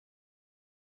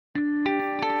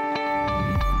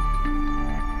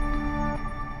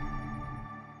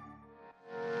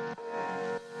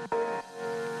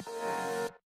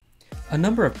A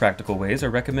number of practical ways are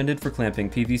recommended for clamping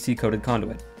PVC-coated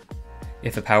conduit.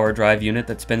 If a power drive unit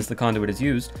that spins the conduit is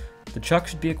used, the chuck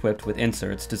should be equipped with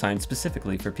inserts designed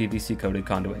specifically for PVC-coated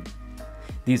conduit.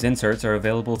 These inserts are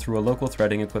available through a local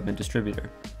threading equipment distributor.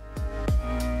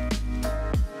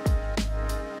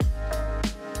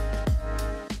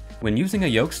 When using a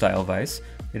yoke-style vise,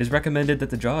 it is recommended that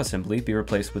the jaw assembly be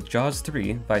replaced with Jaws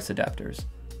 3 vise adapters.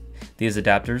 These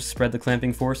adapters spread the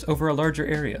clamping force over a larger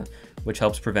area, which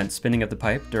helps prevent spinning of the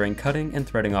pipe during cutting and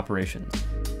threading operations.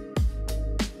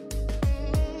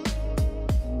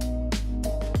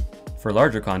 For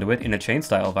larger conduit in a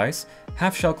chain-style vise,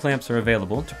 half-shell clamps are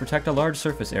available to protect a large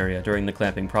surface area during the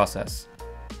clamping process.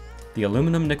 The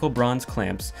aluminum nickel-bronze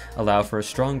clamps allow for a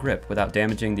strong grip without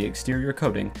damaging the exterior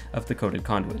coating of the coated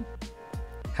conduit.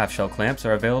 Half-shell clamps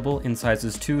are available in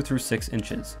sizes 2 through 6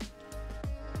 inches.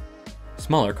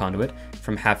 Smaller conduit,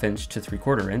 from 1/2 inch to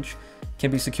 3/4 inch,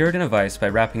 can be secured in a vise by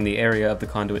wrapping the area of the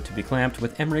conduit to be clamped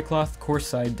with emery cloth coarse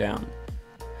side down.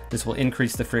 This will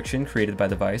increase the friction created by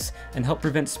the vise and help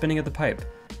prevent spinning of the pipe,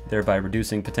 thereby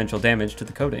reducing potential damage to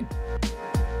the coating.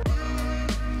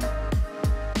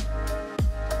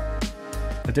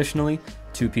 Additionally,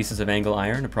 2 pieces of angle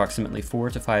iron approximately 4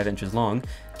 to 5 inches long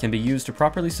can be used to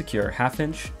properly secure 1/2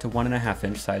 inch to 1.5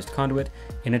 inch sized conduit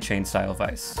in a chain-style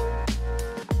vise.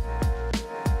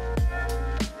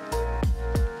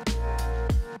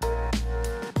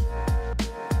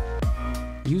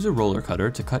 Use a roller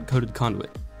cutter to cut coated conduit.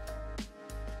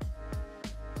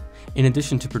 In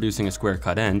addition to producing a square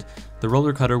cut end, the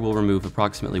roller cutter will remove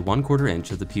approximately 1/4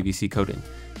 inch of the PVC coating,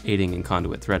 aiding in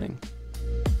conduit threading.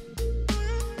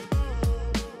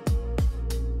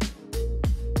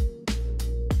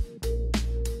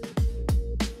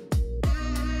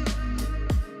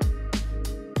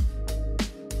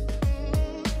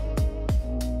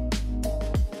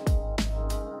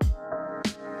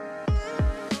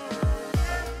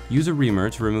 Use a reamer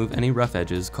to remove any rough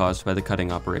edges caused by the cutting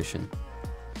operation.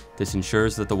 This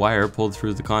ensures that the wire pulled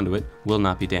through the conduit will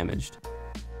not be damaged.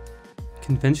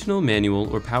 Conventional,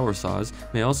 manual, or power saws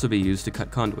may also be used to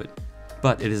cut conduit,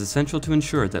 but it is essential to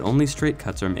ensure that only straight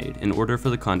cuts are made in order for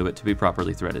the conduit to be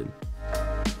properly threaded.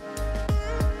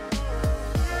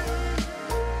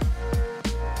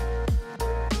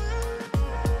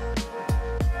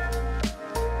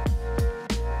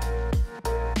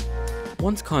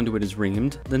 Once conduit is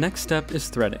reamed, the next step is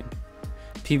threading.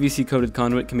 PVC-coated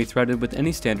conduit can be threaded with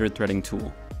any standard threading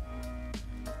tool.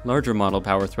 Larger model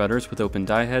power threaders with open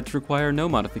die heads require no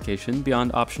modification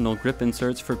beyond optional grip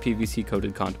inserts for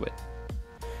PVC-coated conduit.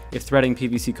 If threading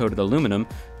PVC-coated aluminum,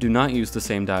 do not use the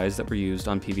same dies that were used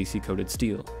on PVC-coated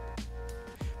steel.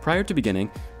 Prior to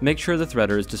beginning, make sure the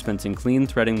threader is dispensing clean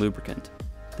threading lubricant.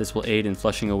 This will aid in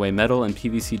flushing away metal and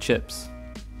PVC chips.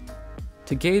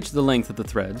 To gauge the length of the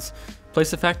threads,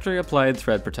 place a factory-applied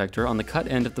thread protector on the cut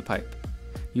end of the pipe.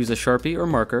 Use a Sharpie or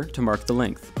marker to mark the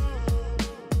length.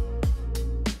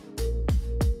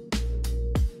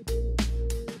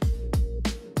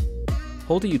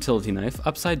 Hold a utility knife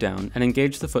upside down and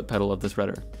engage the foot pedal of the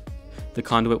threader. The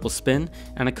conduit will spin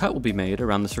and a cut will be made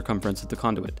around the circumference of the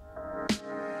conduit.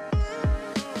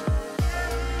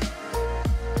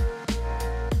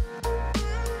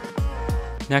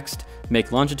 Next,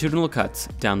 make longitudinal cuts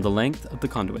down the length of the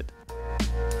conduit.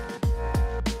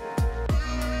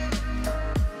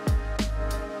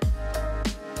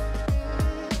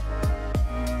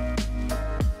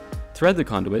 Thread the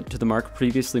conduit to the mark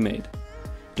previously made.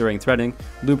 During threading,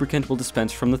 lubricant will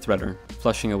dispense from the threader,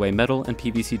 flushing away metal and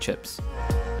PVC chips.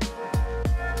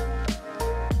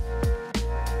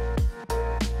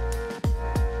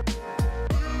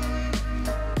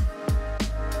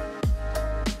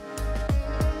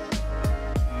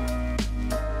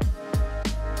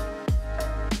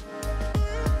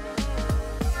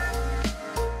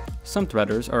 Some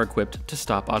threaders are equipped to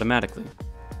stop automatically.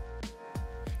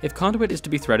 If conduit is to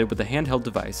be threaded with a handheld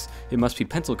device, it must be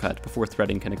pencil cut before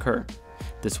threading can occur.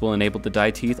 This will enable the die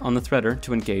teeth on the threader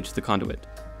to engage the conduit.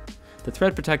 The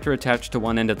thread protector attached to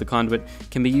one end of the conduit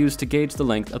can be used to gauge the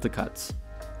length of the cuts.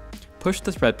 Push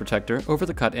the thread protector over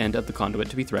the cut end of the conduit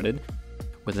to be threaded.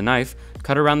 With a knife,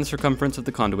 cut around the circumference of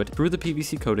the conduit through the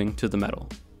PVC coating to the metal.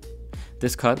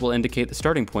 This cut will indicate the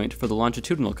starting point for the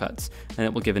longitudinal cuts, and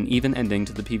it will give an even ending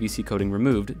to the PVC coating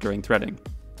removed during threading.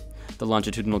 The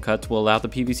longitudinal cuts will allow the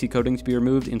PVC coating to be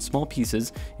removed in small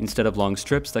pieces instead of long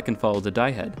strips that can follow the die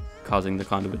head, causing the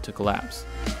conduit to collapse.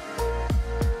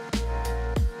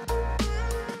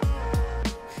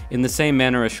 In the same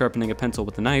manner as sharpening a pencil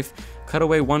with a knife, cut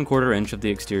away 1/4 inch of the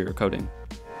exterior coating.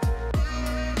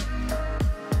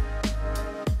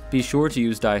 Be sure to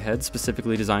use die heads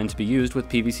specifically designed to be used with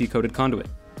PVC-coated conduit.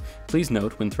 Please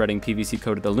note, when threading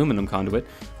PVC-coated aluminum conduit,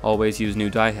 always use new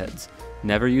die heads.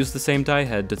 Never use the same die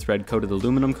head to thread coated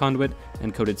aluminum conduit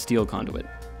and coated steel conduit.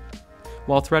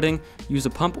 While threading, use a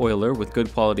pump oiler with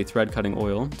good quality thread cutting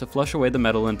oil to flush away the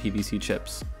metal and PVC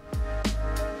chips.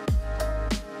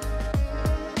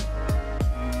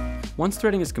 Once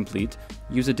threading is complete,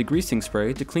 use a degreasing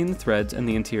spray to clean the threads and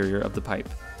the interior of the pipe.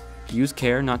 Use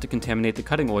care not to contaminate the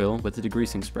cutting oil with the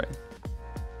degreasing spray.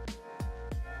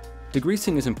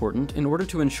 Degreasing is important in order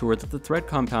to ensure that the thread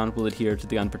compound will adhere to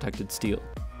the unprotected steel.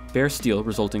 Bare steel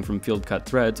resulting from field-cut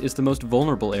threads is the most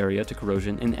vulnerable area to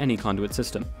corrosion in any conduit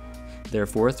system.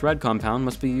 Therefore, thread compound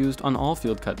must be used on all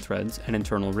field-cut threads and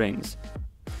internal rings.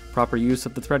 Proper use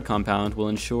of the thread compound will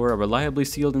ensure a reliably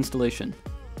sealed installation.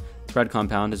 Thread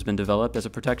compound has been developed as a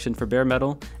protection for bare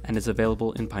metal and is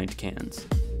available in pint cans.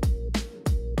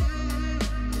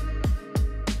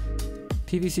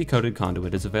 PVC-coated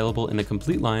conduit is available in a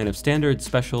complete line of standard,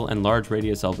 special, and large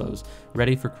radius elbows,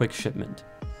 ready for quick shipment.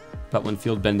 But when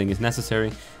field bending is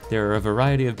necessary, there are a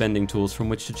variety of bending tools from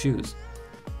which to choose.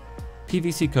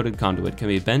 PVC-coated conduit can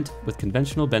be bent with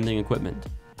conventional bending equipment.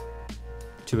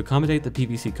 To accommodate the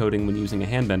PVC coating when using a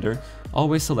hand bender,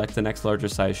 always select the next larger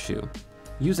size shoe.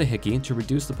 Use a hickey to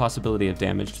reduce the possibility of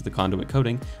damage to the conduit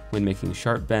coating when making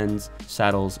sharp bends,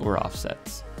 saddles, or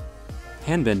offsets.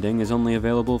 Hand bending is only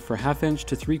available for 1/2 inch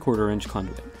to 3/4 inch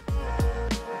conduit.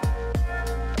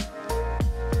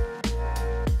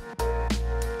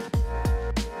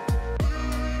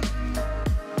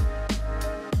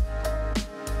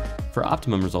 For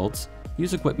optimum results,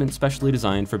 use equipment specially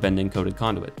designed for bending coated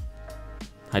conduit.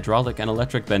 Hydraulic and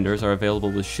electric benders are available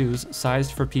with shoes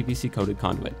sized for PVC-coated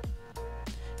conduit.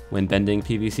 When bending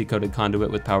PVC-coated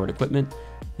conduit with powered equipment,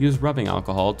 use rubbing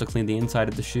alcohol to clean the inside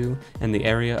of the shoe and the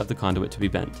area of the conduit to be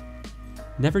bent.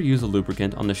 Never use a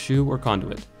lubricant on the shoe or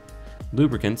conduit.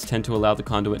 Lubricants tend to allow the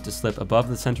conduit to slip above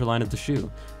the center line of the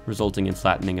shoe, resulting in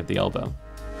flattening of the elbow.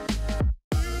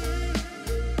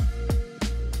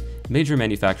 Major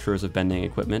manufacturers of bending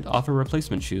equipment offer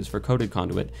replacement shoes for coated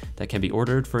conduit that can be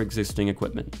ordered for existing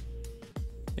equipment.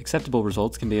 Acceptable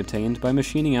results can be obtained by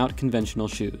machining out conventional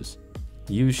shoes.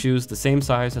 Use shoes the same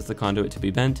size as the conduit to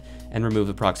be bent and remove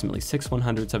approximately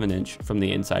 6/100ths of an inch from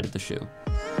the inside of the shoe.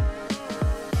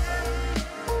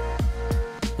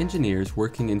 Engineers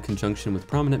working in conjunction with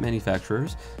prominent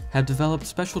manufacturers have developed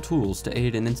special tools to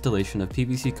aid in installation of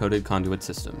PVC-coated conduit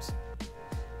systems.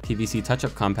 PVC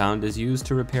touch-up compound is used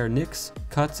to repair nicks,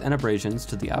 cuts, and abrasions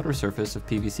to the outer surface of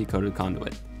PVC-coated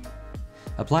conduit.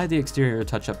 Apply the exterior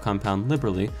touch-up compound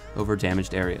liberally over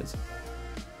damaged areas.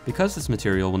 Because this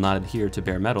material will not adhere to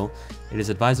bare metal, it is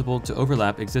advisable to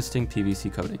overlap existing PVC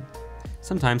coating.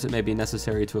 Sometimes it may be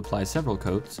necessary to apply several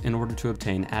coats in order to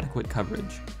obtain adequate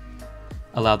coverage.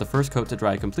 Allow the first coat to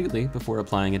dry completely before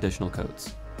applying additional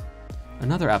coats.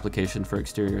 Another application for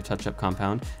exterior touch-up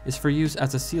compound is for use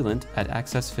as a sealant at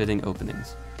access fitting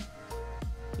openings.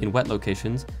 In wet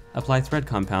locations, apply thread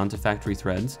compound to factory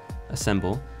threads,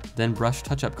 assemble, then brush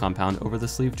touch-up compound over the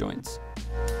sleeve joints.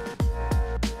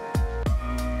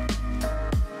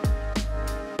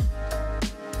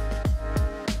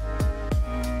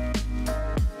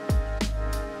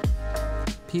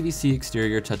 PVC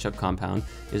exterior touch-up compound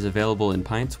is available in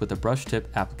pints with a brush tip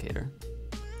applicator.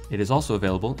 It is also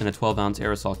available in a 12-ounce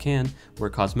aerosol can where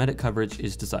cosmetic coverage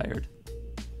is desired.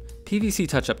 PVC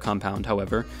touch-up compound,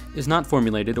 however, is not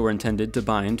formulated or intended to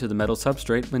bind to the metal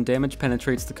substrate when damage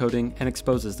penetrates the coating and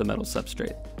exposes the metal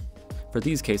substrate. For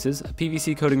these cases, a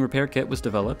PVC coating repair kit was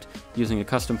developed using a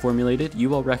custom-formulated,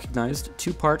 UL-recognized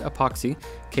 2-part epoxy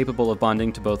capable of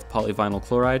bonding to both polyvinyl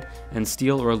chloride and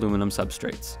steel or aluminum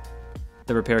substrates.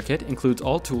 The repair kit includes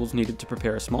all tools needed to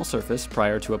prepare a small surface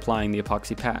prior to applying the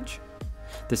epoxy patch.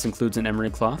 This includes an emery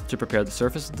cloth to prepare the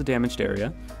surface of the damaged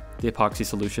area, the epoxy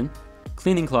solution,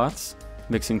 cleaning cloths,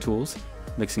 mixing tools,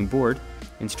 mixing board,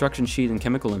 instruction sheet and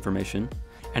chemical information,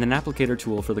 and an applicator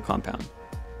tool for the compound.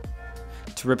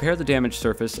 To repair the damaged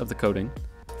surface of the coating,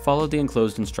 follow the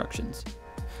enclosed instructions.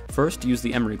 First, use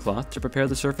the emery cloth to prepare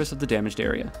the surface of the damaged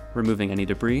area, removing any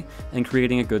debris and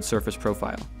creating a good surface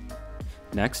profile.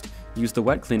 Next, use the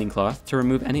wet cleaning cloth to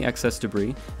remove any excess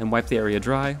debris and wipe the area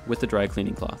dry with the dry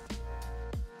cleaning cloth.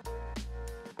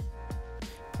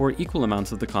 Pour equal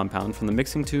amounts of the compound from the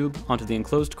mixing tube onto the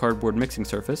enclosed cardboard mixing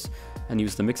surface and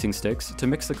use the mixing sticks to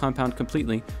mix the compound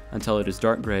completely until it is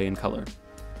dark gray in color.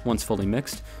 Once fully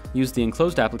mixed, use the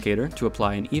enclosed applicator to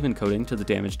apply an even coating to the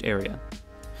damaged area.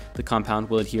 The compound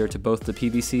will adhere to both the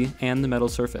PVC and the metal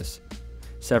surface.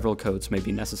 Several coats may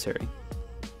be necessary.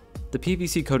 The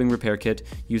PVC coating repair kit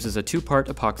uses a 2-part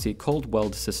epoxy cold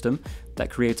weld system that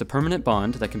creates a permanent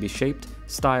bond that can be shaped,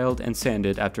 styled, and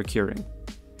sanded after curing.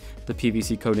 The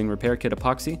PVC coating repair kit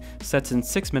epoxy sets in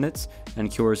 6 minutes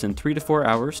and cures in 3 to 4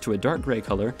 hours to a dark gray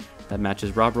color that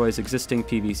matches Rob Roy's existing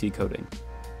PVC coating.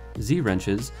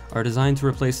 Z-wrenches are designed to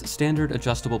replace standard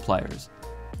adjustable pliers.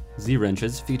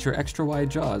 Z-wrenches feature extra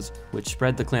wide jaws, which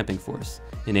spread the clamping force,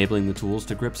 enabling the tools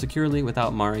to grip securely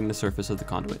without marring the surface of the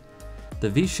conduit. The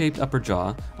V-shaped upper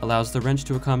jaw allows the wrench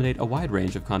to accommodate a wide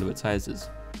range of conduit sizes.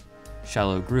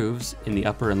 Shallow grooves in the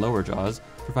upper and lower jaws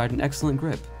provide an excellent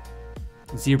grip.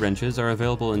 Z-wrenches are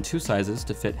available in 2 sizes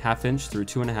to fit 1/2 inch through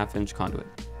 2.5 inch conduit.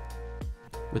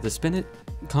 With a spinet,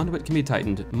 conduit can be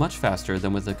tightened much faster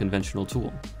than with a conventional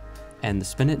tool, and the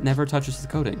spinet never touches the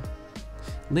coating.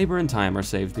 Labor and time are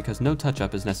saved because no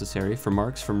touch-up is necessary for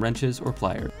marks from wrenches or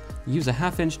pliers. Use a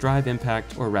 1/2 inch drive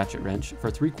impact or ratchet wrench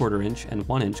for 3/4 inch and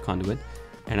 1 inch conduit,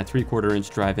 and a 3/4 inch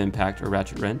drive impact or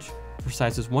ratchet wrench for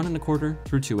sizes 1 1/4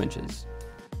 through 2 inches.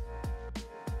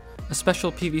 A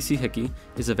special PVC hickey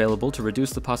is available to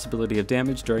reduce the possibility of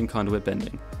damage during conduit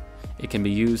bending. It can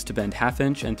be used to bend 1/2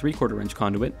 inch and 3/4 inch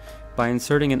conduit by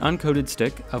inserting an uncoated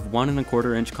stick of 1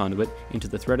 1/4 inch conduit into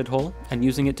the threaded hole and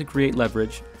using it to create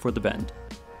leverage for the bend.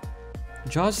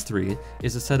 Jaws 3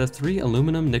 is a set of 3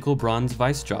 aluminum nickel bronze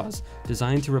vise jaws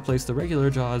designed to replace the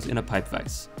regular jaws in a pipe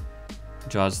vise.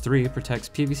 Jaws 3 protects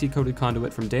PVC-coated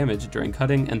conduit from damage during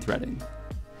cutting and threading.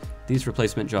 These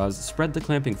replacement jaws spread the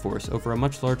clamping force over a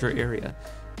much larger area,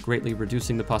 greatly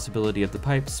reducing the possibility of the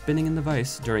pipe spinning in the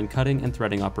vise during cutting and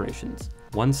threading operations.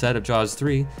 One set of Jaws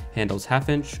 3 handles 1/2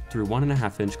 inch through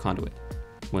 1.5 inch conduit.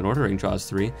 When ordering Jaws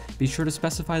 3, be sure to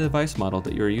specify the vise model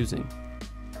that you are using.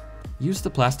 Use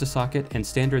the Plasti-socket and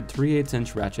standard 3/8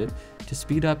 inch ratchet to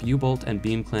speed up U-bolt and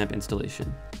beam clamp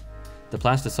installation. The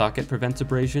Plasti-socket prevents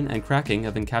abrasion and cracking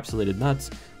of encapsulated nuts,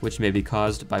 which may be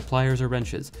caused by pliers or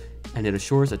wrenches, and it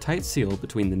assures a tight seal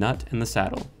between the nut and the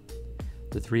saddle.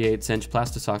 The 3/8 inch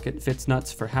Plasti-socket fits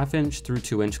nuts for 1/2 inch through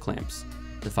 2 inch clamps.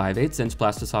 The 5/8 inch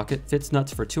Plasti-socket fits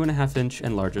nuts for 2.5 inch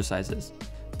and larger sizes.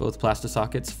 Both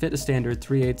Plasti-sockets fit a standard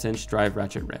 3/8 inch drive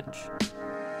ratchet wrench.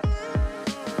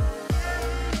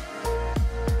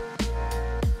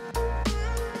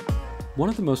 One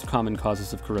of the most common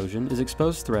causes of corrosion is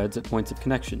exposed threads at points of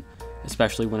connection,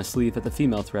 especially when a sleeve at the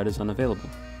female thread is unavailable.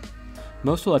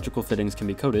 Most electrical fittings can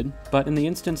be coated, but in the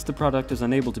instance the product is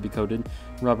unable to be coated,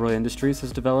 Rob Roy Industries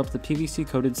has developed the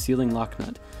PVC-coated sealing lock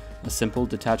nut, a simple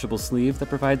detachable sleeve that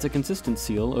provides a consistent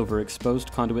seal over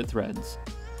exposed conduit threads.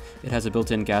 It has a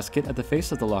built-in gasket at the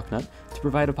face of the lock nut to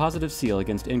provide a positive seal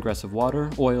against ingress of water,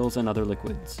 oils, and other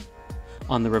liquids.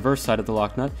 On the reverse side of the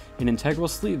lock nut, an integral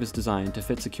sleeve is designed to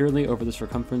fit securely over the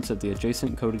circumference of the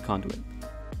adjacent coated conduit.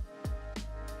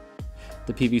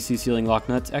 The PVC sealing lock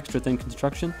nut's extra-thin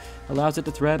construction allows it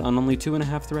to thread on only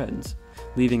 2.5 threads,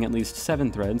 leaving at least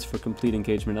 7 threads for complete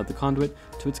engagement of the conduit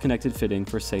to its connected fitting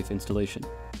for safe installation.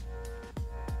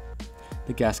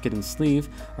 The gasket and sleeve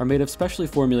are made of specially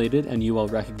formulated and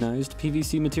UL-recognized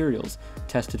PVC materials,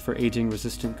 tested for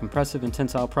aging-resistant compressive and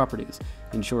tensile properties,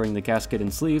 ensuring the gasket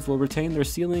and sleeve will retain their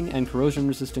sealing and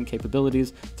corrosion-resistant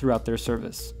capabilities throughout their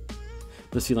service.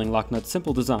 The sealing lock nut's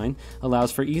simple design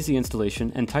allows for easy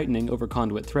installation and tightening over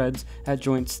conduit threads at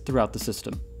joints throughout the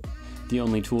system. The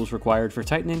only tools required for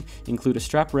tightening include a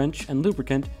strap wrench and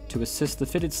lubricant to assist the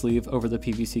fitted sleeve over the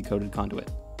PVC-coated conduit.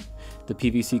 The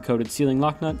PVC-coated sealing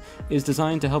lock nut is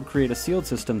designed to help create a sealed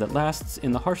system that lasts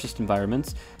in the harshest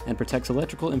environments and protects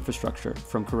electrical infrastructure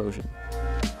from corrosion.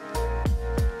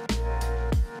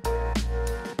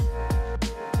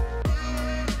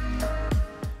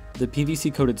 The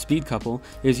PVC-coated speed couple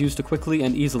is used to quickly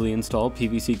and easily install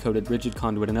PVC-coated rigid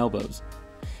conduit and elbows.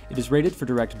 It is rated for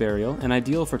direct burial and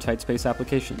ideal for tight space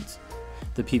applications.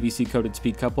 The PVC-coated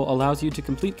speed couple allows you to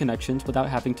complete connections without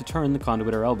having to turn the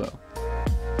conduit or elbow.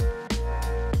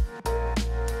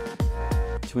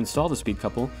 To install the speed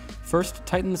couple, first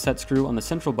tighten the set screw on the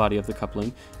central body of the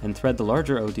coupling and thread the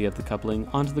larger OD of the coupling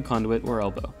onto the conduit or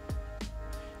elbow.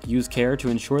 Use care to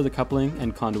ensure the coupling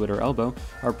and conduit or elbow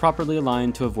are properly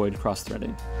aligned to avoid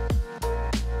cross-threading.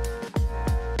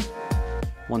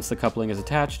 Once the coupling is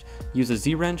attached, use a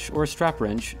Z-wrench or a strap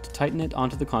wrench to tighten it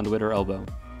onto the conduit or elbow.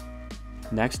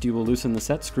 Next, you will loosen the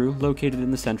set screw located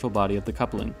in the central body of the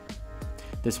coupling.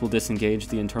 This will disengage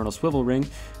the internal swivel ring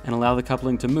and allow the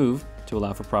coupling to move to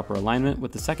allow for proper alignment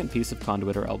with the second piece of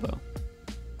conduit or elbow.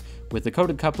 With the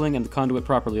coated coupling and the conduit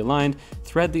properly aligned,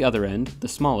 thread the other end, the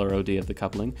smaller OD of the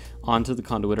coupling, onto the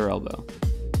conduit or elbow.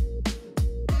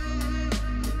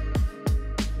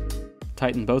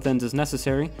 Tighten both ends as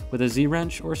necessary with a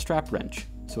Z-wrench or strap wrench,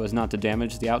 so as not to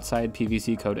damage the outside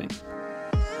PVC coating.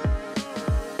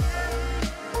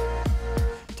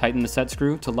 Tighten the set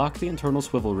screw to lock the internal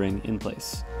swivel ring in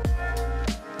place.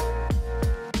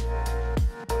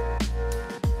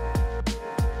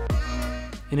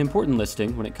 An important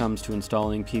listing when it comes to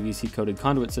installing PVC-coated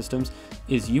conduit systems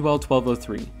is UL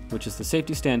 1203, which is the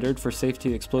safety standard for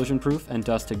safety explosion-proof and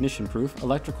dust ignition-proof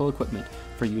electrical equipment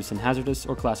for use in hazardous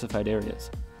or classified areas.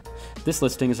 This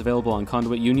listing is available on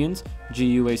conduit unions,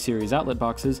 GUA series outlet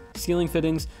boxes, ceiling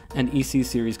fittings, and EC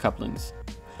series couplings.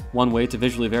 One way to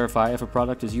visually verify if a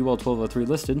product is UL 1203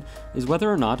 listed is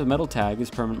whether or not a metal tag is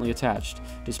permanently attached,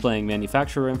 displaying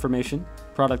manufacturer information,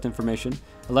 product information,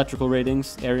 electrical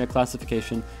ratings, area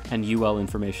classification, and UL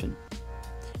information.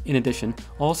 In addition,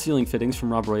 all ceiling fittings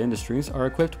from Rob Roy Industries are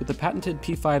equipped with the patented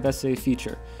P5SA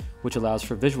feature, which allows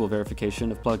for visual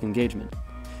verification of plug engagement.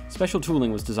 Special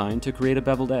tooling was designed to create a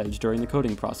beveled edge during the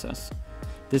coating process.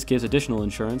 This gives additional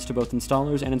assurance to both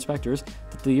installers and inspectors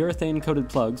that the urethane-coated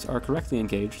plugs are correctly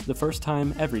engaged the first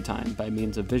time, every time, by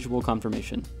means of visual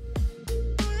confirmation.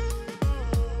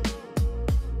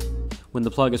 When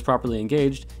the plug is properly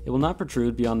engaged, it will not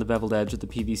protrude beyond the beveled edge of the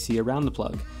PVC around the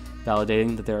plug,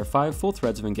 validating that there are 5 full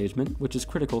threads of engagement, which is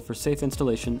critical for safe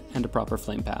installation and a proper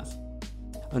flame path.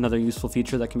 Another useful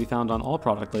feature that can be found on all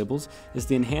product labels is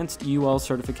the enhanced UL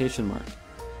certification mark.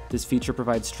 This feature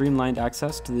provides streamlined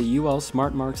access to the UL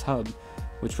Smart Marks Hub,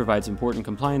 which provides important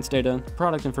compliance data,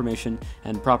 product information,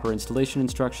 and proper installation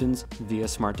instructions via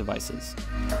smart devices.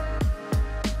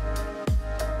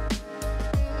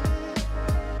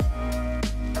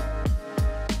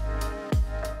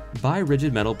 Buy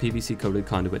rigid metal PVC-coated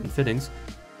conduit and fittings,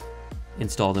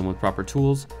 install them with proper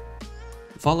tools,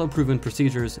 follow proven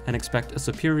procedures, and expect a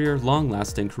superior,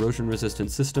 long-lasting,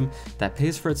 corrosion-resistant system that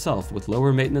pays for itself with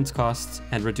lower maintenance costs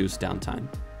and reduced downtime.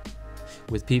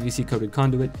 With PVC-coated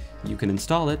conduit, you can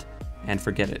install it and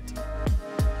forget it.